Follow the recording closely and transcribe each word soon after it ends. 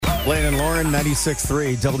Blaine and Lauren,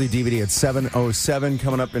 96.3 WDVD at 7:07.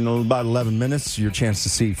 Coming up in about 11 minutes, your chance to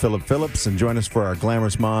see Philip Phillips and join us for our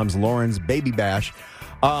Glamorous Moms, Lauren's Baby Bash.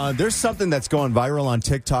 There's something that's going viral on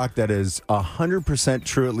TikTok that is 100%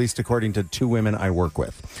 true, at least according to two women I work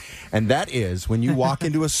with. And that is when you walk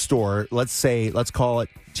into a store, let's call it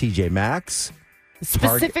TJ Maxx.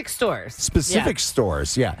 Specific stores. Specific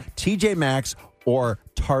stores, yeah. TJ Maxx or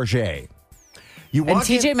Target. You walk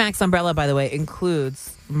and TJ Maxx umbrella, by the way,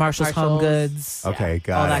 includes Marshall's Home Goods. Okay,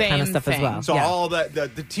 got all it. that kind of stuff as well. So all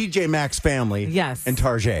the TJ Maxx family Yes. and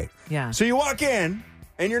Target. Yeah. So you walk in,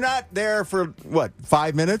 and you're not there for,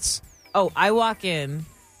 5 minutes? Oh, I walk in,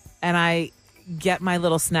 and I get my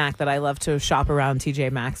little snack that I love to shop around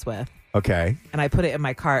TJ Maxx with. Okay. And I put it in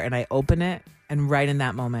my cart, and I open it, and right in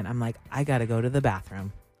that moment, I'm like, I got to go to the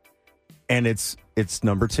bathroom. And it's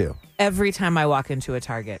number 2. Every time I walk into a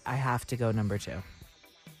Target, I have to go number 2.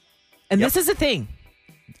 And this is a thing.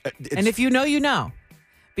 And if you know, you know.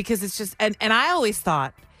 Because it's just, and I always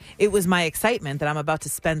thought it was my excitement that I'm about to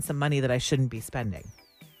spend some money that I shouldn't be spending.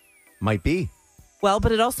 Might be. Well,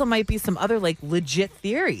 but it also might be some other legit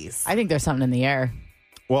theories. I think there's something in the air.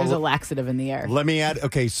 Well, there's a laxative in the air. Let me add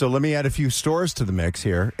a few stores to the mix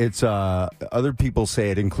here. It's other people say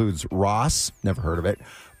it includes Ross, never heard of it.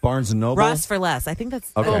 Barnes & Noble. Ross for less. I think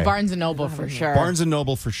that's... Okay. Oh, Barnes & Noble for sure. Barnes &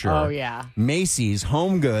 Noble for sure. Oh, yeah. Macy's,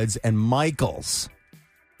 Home Goods, and Michael's.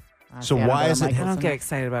 So why is it... I don't get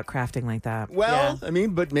excited about crafting like that. Well, yeah. I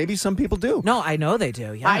mean, but maybe some people do. No, I know they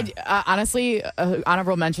do, yeah. Honestly,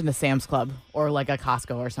 honorable mention to Sam's Club or like a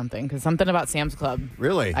Costco or something. Because something about Sam's Club.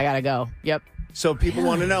 Really? I got to go. Yep. So people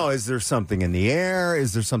want to know, is there something in the air?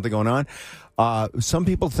 Is there something going on? Some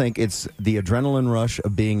people think it's the adrenaline rush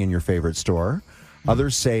of being in your favorite store.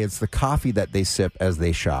 Others say it's the coffee that they sip as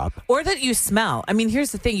they shop. Or that you smell. I mean,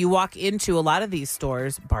 here's the thing. You walk into a lot of these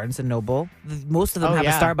stores, Barnes & Noble. Most of them have a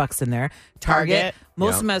Starbucks in there. Target.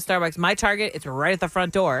 Most of them have Starbucks. My Target, it's right at the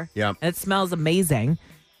front door. Yep. And it smells amazing.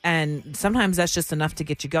 And sometimes that's just enough to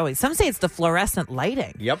get you going. Some say it's the fluorescent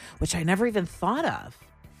lighting. Yep. Which I never even thought of.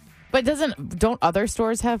 But don't other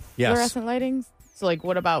stores have fluorescent lighting? So, what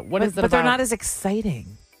is it about? But they're not as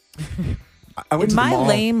exciting. In my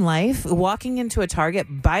lame life, walking into a Target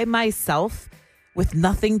by myself with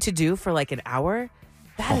nothing to do for an hour,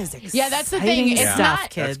 that is exciting. Yeah, that's the thing. It's not,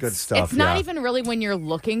 kids. That's good stuff. It's not even really when you're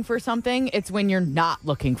looking for something. It's when you're not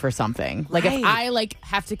looking for something. If I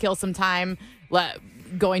have to kill some time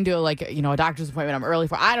going to a doctor's appointment I'm early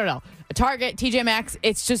for, I don't know, a Target, TJ Maxx,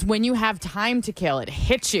 it's just when you have time to kill, it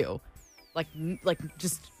hits you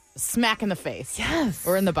just smack in the face. Yes.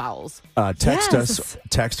 Or in the bowels. Text us.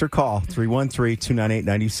 Text or call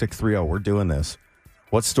 313-298-9630. We're doing this.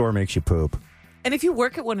 What store makes you poop? And if you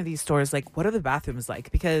work at one of these stores, what are the bathrooms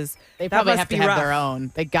like? Because they probably have to have their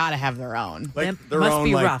own. They got to have their own. Their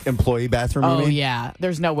own employee bathroom, you mean? Yeah.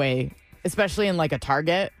 There's no way. Especially in a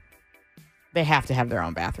Target, they have to have their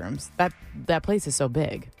own bathrooms. That place is so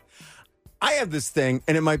big. I have this thing,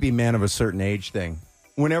 and it might be man of a certain age thing.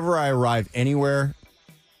 Whenever I arrive anywhere,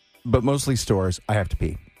 but mostly stores, I have to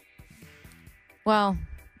pee. Well,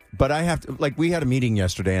 but I have to, we had a meeting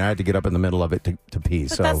yesterday and I had to get up in the middle of it to pee.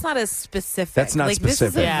 But that's not as specific. That's not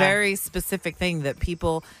specific. This is a very specific thing that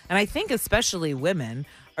people, and I think especially women,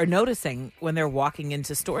 are noticing when they're walking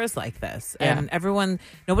into stores like this. And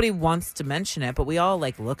nobody wants to mention it, but we all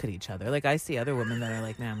look at each other. I see other women that are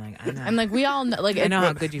man, I know. And we all know, I know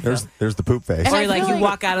how good you feel. There's the poop face. Or you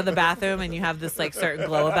walk out of the bathroom and you have this certain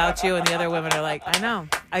glow about you, and the other women are I know,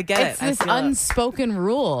 I get it. It's this unspoken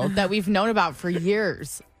rule that we've known about for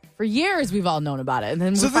years. For years, we've all known about it, and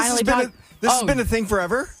then this has been a thing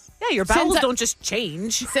forever. Yeah, your bowels don't just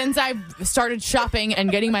change. Since I've started shopping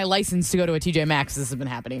and getting my license to go to a TJ Maxx, this has been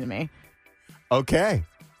happening to me. Okay.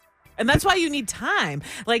 And that's why you need time.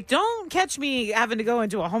 Don't catch me having to go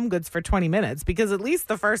into a Home Goods for 20 minutes, because at least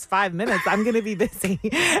the first 5 minutes I'm going to be busy.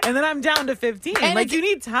 And then I'm down to 15. And you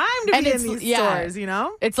need time to be in these stores, you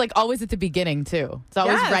know? It's always at the beginning, too. It's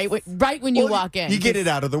always right when you walk in. You get it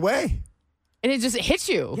out of the way. And it just hits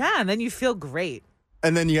you. Yeah, and then you feel great.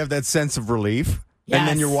 And then you have that sense of relief. Yes. And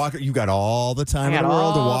then you're walking. You got all the time in the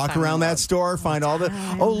world to walk around that store, find all the.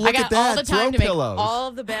 Oh, look at that! All the time throw to pillows. make all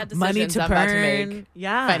of the bad decisions Money to I'm burn. about to make.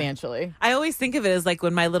 Yeah, financially. I always think of it as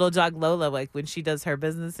when my little dog Lola, when she does her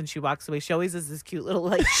business and she walks away, she always does this cute little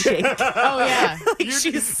shake. Oh yeah.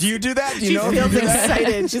 Do you do that? Do she you know? feels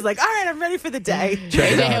excited. She's like, all right, I'm ready for the day.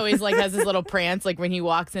 AJ always has this little prance, when he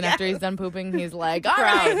walks in after he's done pooping, he's like, all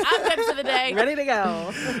right, I'm good for the day, ready to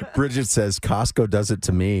go. Bridget says Costco does it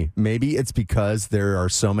to me. Maybe it's because there are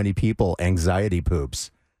so many people, anxiety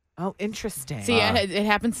poops. Oh, interesting. See, it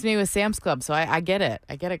happens to me with Sam's Club, so I get it.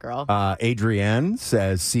 I get it, girl. Adrienne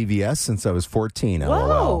says CVS since I was 14. Whoa.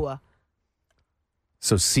 LOL.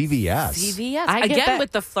 So CVS. CVS. I get Again, that.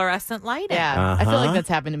 with the fluorescent lighting. Yeah, I feel like that's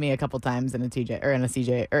happened to me a couple times in a TJ or in a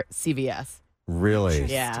CJ or CVS. Really?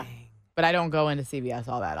 Yeah, but I don't go into CVS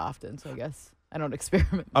all that often, so I guess I don't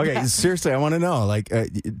experiment. with Okay, that. seriously, I want to know. Like,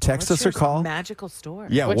 text What's us or your call. magical store?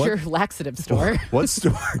 Yeah, What's your laxative store? What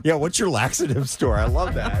store? Yeah, what's your laxative store? I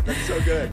love that. That's so good.